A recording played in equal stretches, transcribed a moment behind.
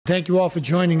Thank you all for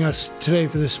joining us today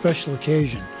for this special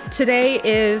occasion. Today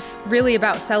is really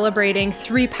about celebrating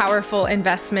three powerful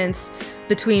investments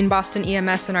between Boston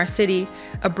EMS and our city: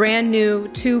 a brand new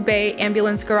 2-bay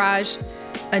ambulance garage,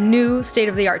 a new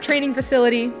state-of-the-art training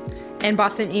facility, and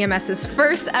Boston EMS's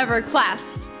first ever class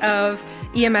of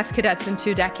EMS cadets in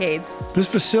 2 decades. This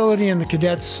facility and the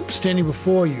cadets standing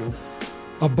before you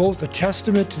are both a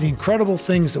testament to the incredible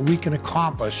things that we can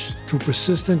accomplish through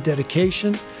persistent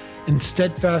dedication and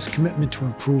steadfast commitment to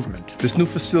improvement. This new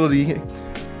facility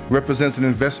represents an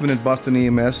investment in Boston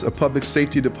EMS, a public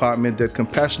safety department that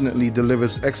compassionately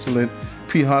delivers excellent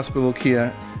pre-hospital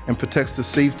care and protects the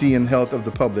safety and health of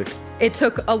the public. It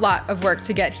took a lot of work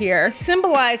to get here. It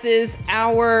symbolizes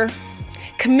our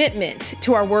commitment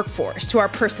to our workforce, to our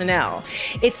personnel.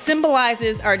 It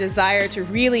symbolizes our desire to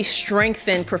really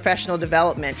strengthen professional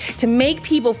development, to make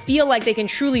people feel like they can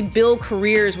truly build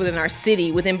careers within our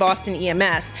city, within Boston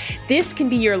EMS. This can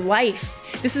be your life.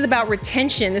 This is about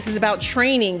retention. This is about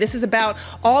training. This is about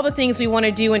all the things we want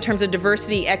to do in terms of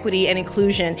diversity, equity, and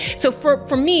inclusion. So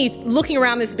for me, looking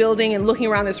around this building and looking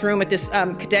around this room at this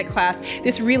cadet class,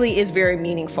 this really is very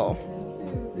meaningful.